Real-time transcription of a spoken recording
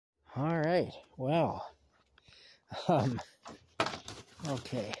All right, well, um,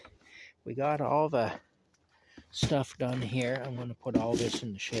 okay, we got all the stuff done here. I'm going to put all this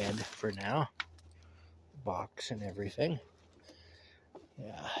in the shed for now, box and everything.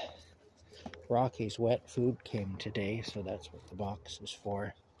 Yeah, Rocky's wet food came today, so that's what the box is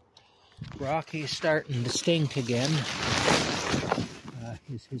for. Rocky's starting to stink again.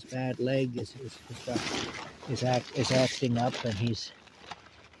 His bad leg is acting up, and he's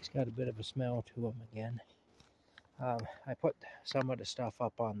got a bit of a smell to him again. I put some of the stuff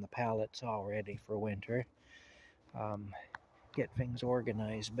up on the pallets already for winter. Get things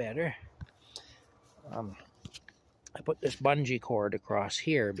organized better. I put this bungee cord across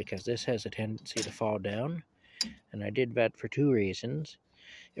here because this has a tendency to fall down, and I did that for two reasons.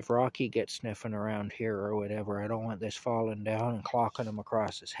 If Rocky gets sniffing around here or whatever, I don't want this falling down and clocking him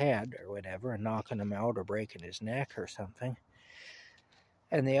across his head or whatever and knocking him out or breaking his neck or something.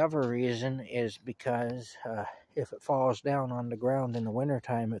 And the other reason is because if it falls down on the ground in the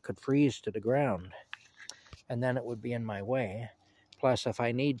wintertime, it could freeze to the ground, and then it would be in my way. Plus, if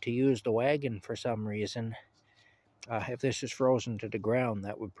I need to use the wagon for some reason, if this is frozen to the ground,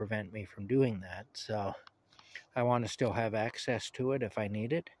 that would prevent me from doing that. So I want to still have access to it if I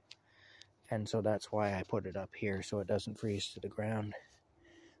need it. And so that's why I put it up here, so it doesn't freeze to the ground.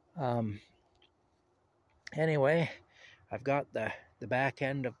 Anyway, I've got the back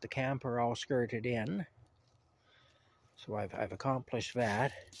end of the camper all skirted in. So I've accomplished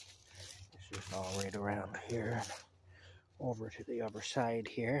that. It's just all right around here. Over to the other side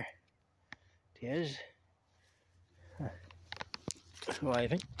here. It is. So I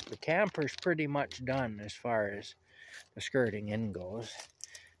think the camper's pretty much done as far as the skirting in goes.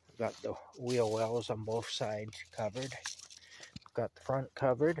 I've got the wheel wells on both sides covered. I've got the front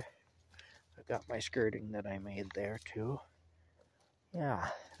covered. I've got my skirting that I made there too. Yeah,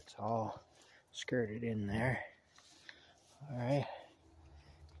 it's all skirted in there. Alright.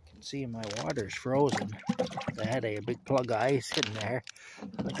 You can see my water's frozen. I had a big plug of ice in there.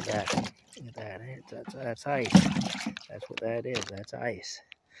 Look at that. Look at that. That's ice. That's what that is. That's ice.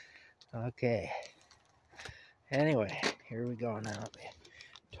 Okay. Anyway, here we go now.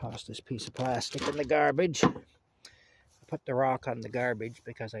 Toss this piece of plastic in the garbage. I put the rock on the garbage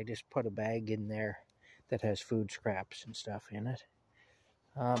because I just put a bag in there that has food scraps and stuff in it.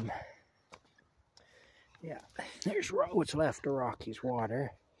 Yeah, there's what's left of Rocky's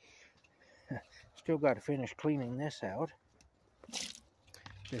water. Still got to finish cleaning this out.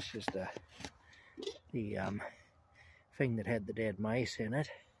 This is the thing that had the dead mice in it.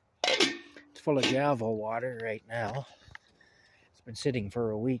 It's full of Java water right now. It's been sitting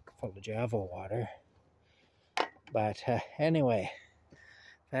for a week full of Java water. But anyway,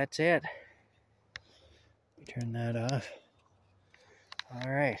 that's it. Turn that off. All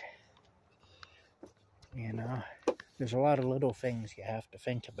right. You know, there's a lot of little things you have to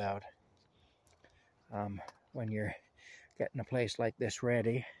think about when you're getting a place like this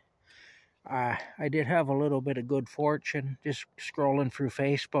ready. I did have a little bit of good fortune just scrolling through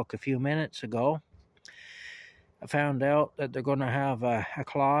Facebook a few minutes ago. I found out that they're going to have a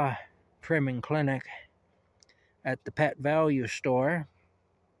claw trimming clinic at the Pet Value store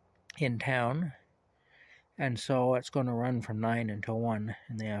in town. And so it's going to run from 9 until 1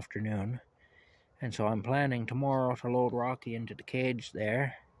 in the afternoon. And so I'm planning tomorrow to load Rocky into the cage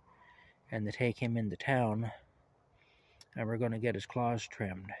there and to take him into town. And we're going to get his claws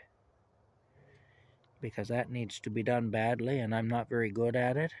trimmed, because that needs to be done badly, and I'm not very good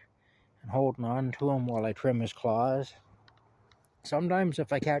at it. And holding on to him while I trim his claws. Sometimes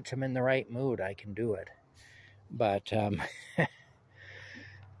if I catch him in the right mood, I can do it. But,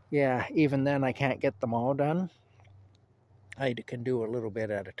 yeah, even then I can't get them all done. I can do a little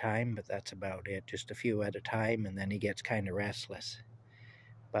bit at a time, but that's about it. Just a few at a time, and then he gets kind of restless.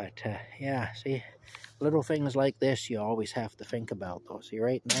 But, yeah, see, little things like this you always have to think about, though. See,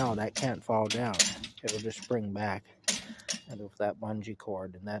 right now, that can't fall down. It'll just spring back out of that bungee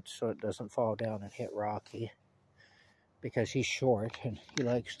cord, and that's so it doesn't fall down and hit Rocky. Because he's short, and he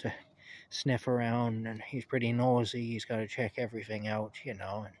likes to sniff around, and he's pretty nosy. He's got to check everything out, you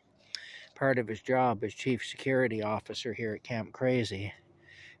know. And part of his job as chief security officer here at Camp Crazy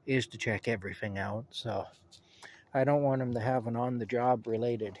is to check everything out, so I don't want him to have an on-the-job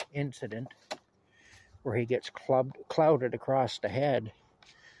related incident where he gets clouted across the head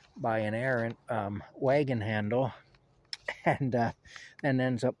by an errant wagon handle and then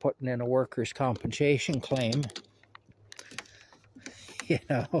ends up putting in a workers' compensation claim, you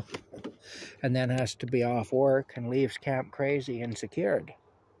know, and then has to be off work and leaves Camp Crazy unsecured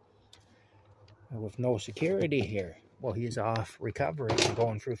with no security here. well, he's off recovering and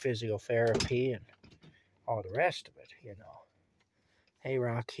going through physiotherapy and all the rest of it, you know. Hey,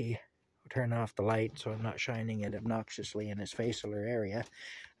 Rocky, I'll turn off the light so I'm not shining it obnoxiously in his facial area.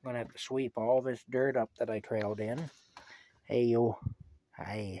 I'm going to have to sweep all this dirt up that I trailed in. Hey, you.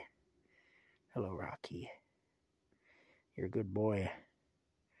 Hi. Hello, Rocky. You're a good boy.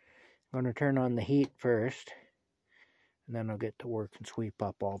 I'm going to turn on the heat first, and then I'll get to work and sweep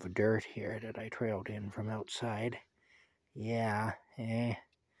up all the dirt here that I trailed in from outside. Yeah,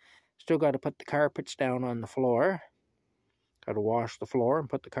 still got to put the carpets down on the floor. Got to wash the floor and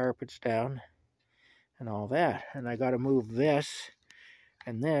put the carpets down and all that. And I got to move this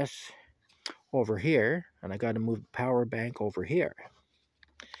and this over here, and I got to move the power bank over here.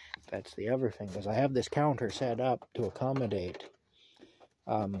 That's the other thing, because I have this counter set up to accommodate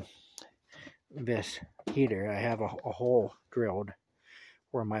this heater. I have a hole drilled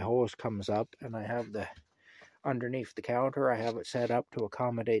where my hose comes up, and I have the underneath the counter, I have it set up to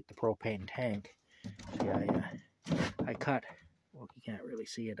accommodate the propane tank. See, I cut, well, you can't really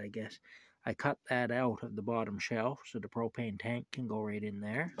see it, I guess. I cut that out of the bottom shelf so the propane tank can go right in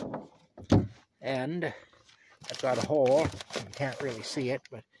there. And I've got a hole. You can't really see it,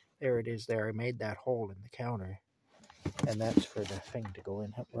 but there it is there. I made that hole in the counter. And that's for the thing to go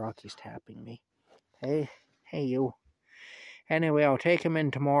in. Rocky's tapping me. Hey you. Anyway, I'll take him in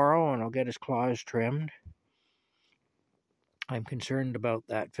tomorrow and I'll get his claws trimmed. I'm concerned about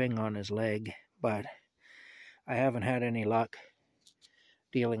that thing on his leg, but I haven't had any luck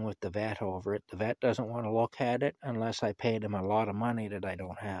dealing with the vet over it. The vet doesn't want to look at it unless I paid him a lot of money that I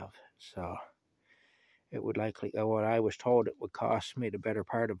don't have. So it would likely, what I was told, it would cost me the better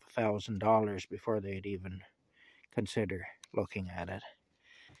part of $1,000 before they'd even consider looking at it,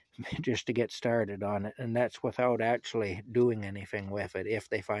 just to get started on it. And that's without actually doing anything with it, if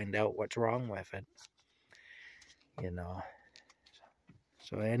they find out what's wrong with it, you know.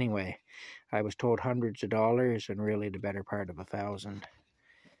 So anyway, I was told hundreds of dollars and really the better part of $1,000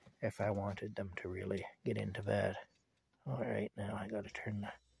 if I wanted them to really get into that. All right, now I got to turn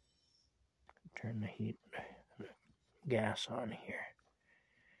the heat, the gas on here.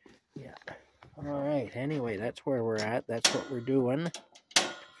 Yeah. All right. Anyway, that's where we're at. That's what we're doing.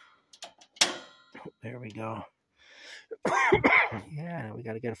 There we go. Yeah, we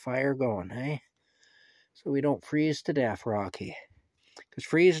got to get a fire going, hey? So we don't freeze to death, Rocky. Because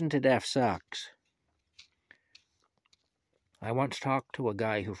freezing to death sucks. I once talked to a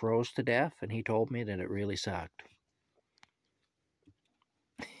guy who froze to death, and he told me that it really sucked.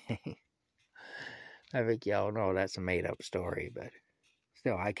 I think y'all know that's a made-up story, but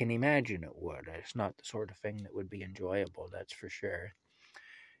still, I can imagine it would. It's not the sort of thing that would be enjoyable, that's for sure.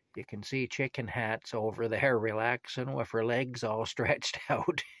 You can see Chicken Hat's over there relaxing with her legs all stretched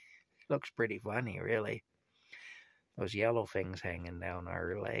out. Looks pretty funny, really. Those yellow things hanging down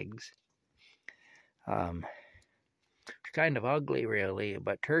her legs. She's kind of ugly, really,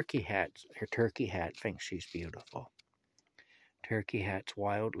 but her Turkey Hat thinks she's beautiful. Turkey Hat's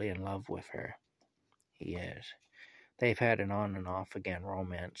wildly in love with her. He is. They've had an on and off again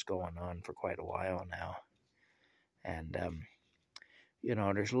romance going on for quite a while now. And, you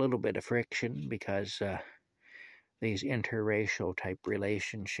know, there's a little bit of friction because these interracial type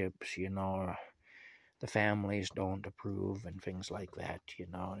relationships, you know, the families don't approve and things like that, you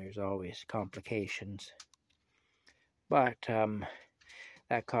know. There's always complications. But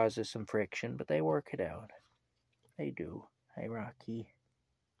that causes some friction, but they work it out. They do. Hey, Rocky.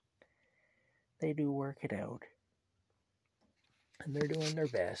 They do work it out. And they're doing their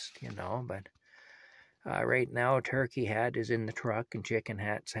best, you know, but right now Turkey Hat is in the truck and Chicken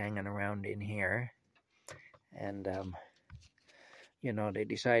Hat's hanging around in here. And, you know, they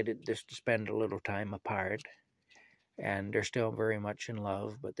decided just to spend a little time apart. And they're still very much in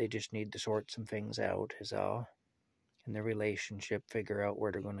love, but they just need to sort some things out, is all. In the relationship, figure out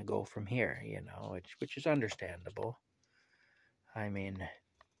where they're going to go from here, you know, which is understandable. I mean,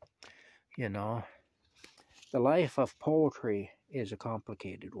 you know, the life of poultry is a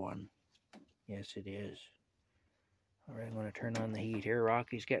complicated one. Yes, it is. All right, I'm going to turn on the heat here.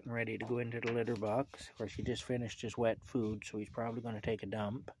 Rocky's getting ready to go into the litter box. Of course, he just finished his wet food, so he's probably going to take a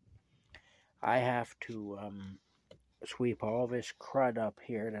dump. I have to sweep all this crud up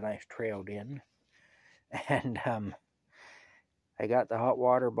here that I've trailed in. And I got the hot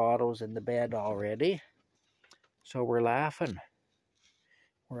water bottles in the bed already. So we're laughing.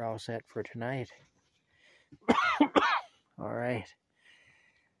 We're all set for tonight. All right.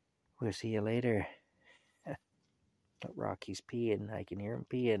 We'll see you later. Rocky's peeing. I can hear him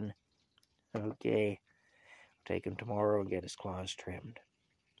peeing. Okay. I'll take him tomorrow and get his claws trimmed.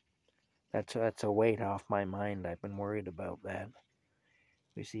 That's a weight off my mind. I've been worried about that.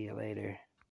 We see you later.